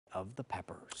of the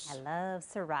peppers. I love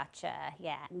sriracha.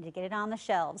 Yeah, need to get it on the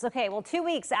shelves. Okay, well, 2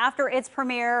 weeks after its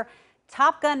premiere,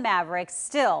 Top Gun Maverick,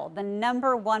 still the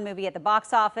 #1 movie at the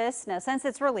box office. Now, since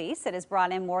its release, it has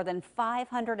brought in more than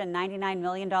 $599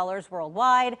 million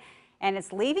worldwide, and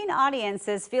it's leaving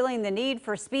audiences feeling the need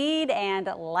for speed and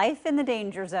life in the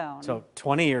danger zone. So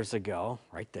 20 years ago,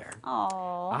 right there,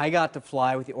 I got to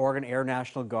fly with the Oregon Air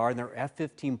National Guard and their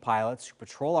F-15 pilots who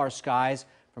patrol our skies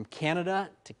from Canada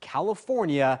to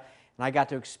California, and I got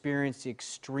to experience the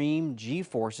extreme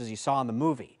G-forces you saw in the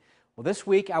movie. Well, this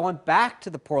week I went back to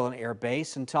the Portland Air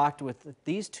Base and talked with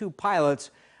these two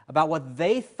pilots about what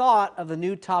they thought of the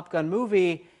new Top Gun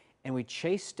movie, and we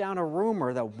chased down a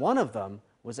rumor that one of them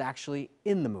was actually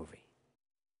in the movie.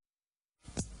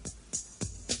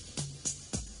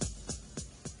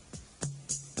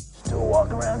 Still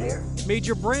walk around here?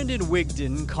 Major Brandon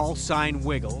Wigton, call sign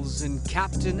Wiggles, and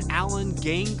Captain Alan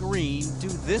Gangrene do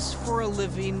this for a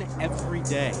living every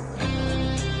day.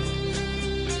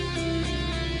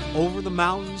 Over the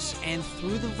mountains and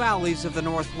through the valleys of the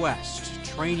Northwest,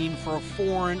 training for a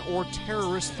foreign or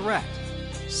terrorist threat.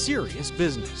 Serious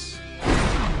business.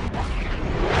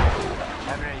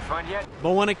 Having any fun yet?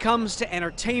 But when it comes to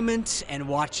entertainment and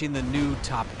watching the new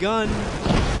Top Gun,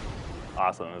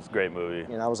 awesome. It was a great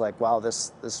movie. I was like, wow,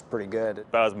 this is pretty good.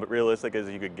 About as realistic as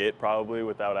you could get, probably,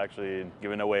 without actually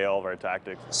giving away all of our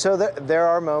tactics. So there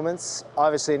are moments,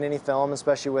 obviously in any film,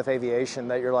 especially with aviation,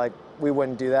 that you're like, we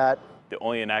wouldn't do that. The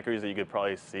only inaccuracies that you could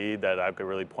probably see that I could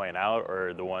really point out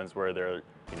are the ones where they're,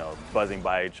 buzzing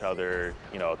by each other,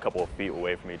 a couple of feet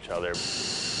away from each other.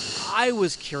 I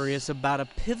was curious about a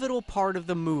pivotal part of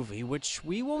the movie, which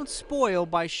we won't spoil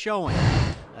by showing.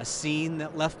 A scene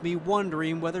that left me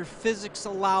wondering whether physics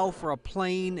allow for a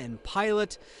plane and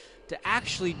pilot to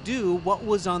actually do what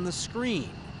was on the screen.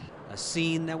 A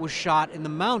scene that was shot in the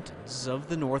mountains of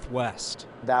the Northwest.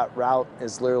 That route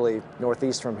is literally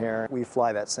northeast from here. We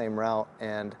fly that same route,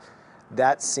 and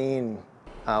that scene,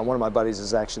 one of my buddies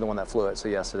is actually the one that flew it, so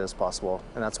yes, it is possible,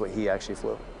 and that's what he actually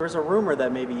flew. There's a rumor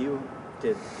that maybe you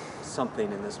did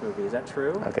something in this movie. Is that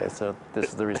true? Okay, so this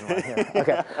is the reason why I'm here.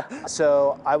 Okay,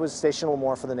 so I was stationed a little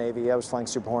more for the Navy. I was flying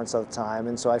Super Hornets at the time,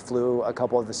 and so I flew a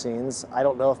couple of the scenes. I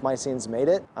don't know if my scenes made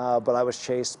it, but I was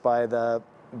chased by the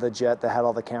jet that had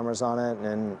all the cameras on it,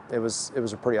 and it was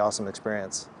a pretty awesome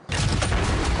experience.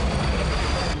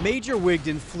 Major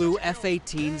Wigton flew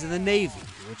F-18s in the Navy,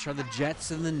 which are the jets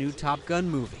in the new Top Gun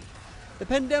movie. The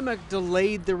pandemic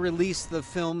delayed the release of the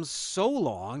film so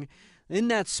long. In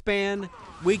that span,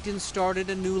 Wigton started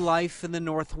a new life in the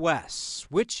Northwest,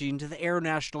 switching to the Air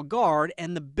National Guard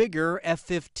and the bigger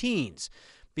F-15s,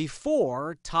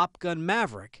 before Top Gun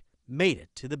Maverick made it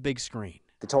to the big screen.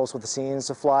 They told us what the scenes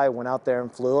to fly, went out there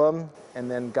and flew them,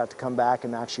 and then got to come back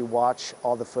and actually watch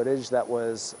all the footage that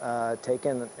was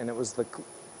taken, and it was the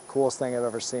coolest thing I've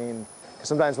ever seen.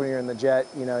 Sometimes when you're in the jet,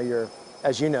 you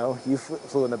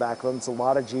flew in the back of them, it's a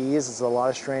lot of G's, it's a lot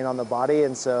of strain on the body,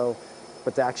 and so,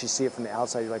 but to actually see it from the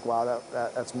outside, you're like, wow,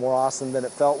 that's more awesome than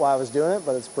it felt while I was doing it,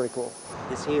 but it's pretty cool.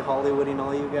 Is he Hollywooding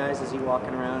all you guys? Is he walking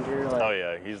around here? Oh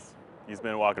yeah, he's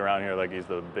been walking around here like he's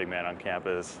the big man on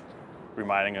campus,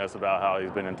 reminding us about how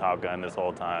he's been in Top Gun this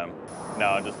whole time. No,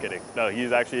 I'm just kidding. No,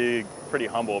 he's actually pretty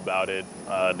humble about it.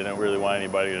 Didn't really want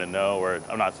anybody to know, or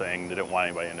I'm not saying didn't want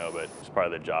anybody to know, but it's part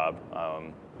of the job.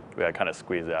 We had kind of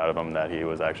squeezed it out of him that he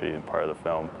was actually part of the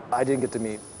film. I didn't get to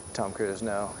meet Tom Cruise,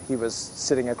 no. He was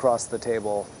sitting across the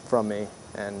table from me,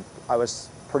 and I was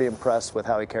pretty impressed with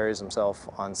how he carries himself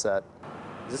on set.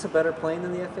 Is this a better plane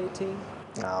than the F-18?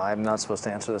 No, I'm not supposed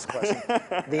to answer this question.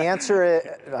 The answer is,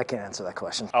 I can't answer that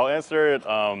question. I'll answer it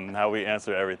how we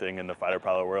answer everything in the fighter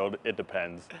pilot world. It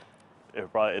depends.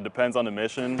 It depends on the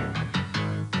mission.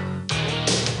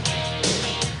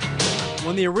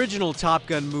 When the original Top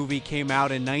Gun movie came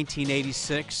out in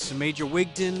 1986, Major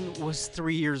Wigton was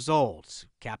 3 years old.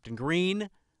 Captain Green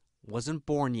wasn't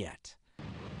born yet.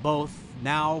 Both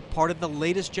now part of the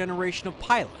latest generation of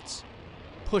pilots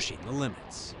pushing the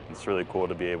limits. It's really cool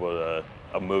to be able to,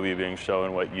 a movie being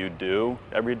shown what you do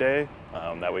every day.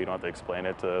 That way you don't have to explain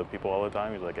it to people all the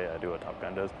time. He's like, hey, I do what Top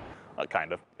Gun does.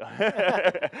 Kind of.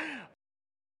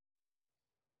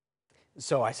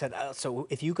 So I said, so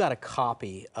if you got a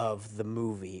copy of the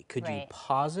movie, could you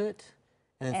pause it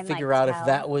and then figure out if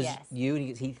that was you?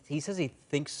 He says he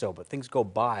thinks so, but things go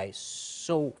by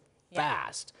so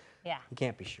fast. Yeah. You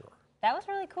can't be sure. That was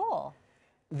really cool.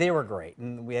 They were great,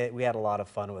 and we had a lot of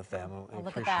fun with them.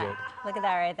 Look at that. Look at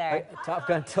that right there. Top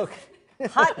Gun took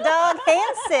Hot Dog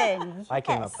Hansen. I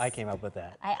came up with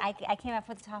that. I came up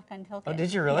with Top Gun Token. Oh,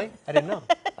 did you really? I didn't know.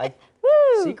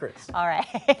 Woo! secrets. All right.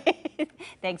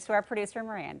 Thanks to our producer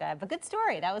Miranda. But good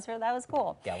story. That was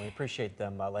cool. Yeah, we appreciate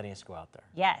them letting us go out there.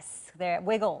 Yes, they're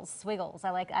Wiggles.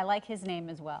 I like his name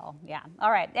as well. Yeah.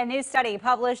 All right. A new study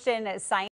published in Science.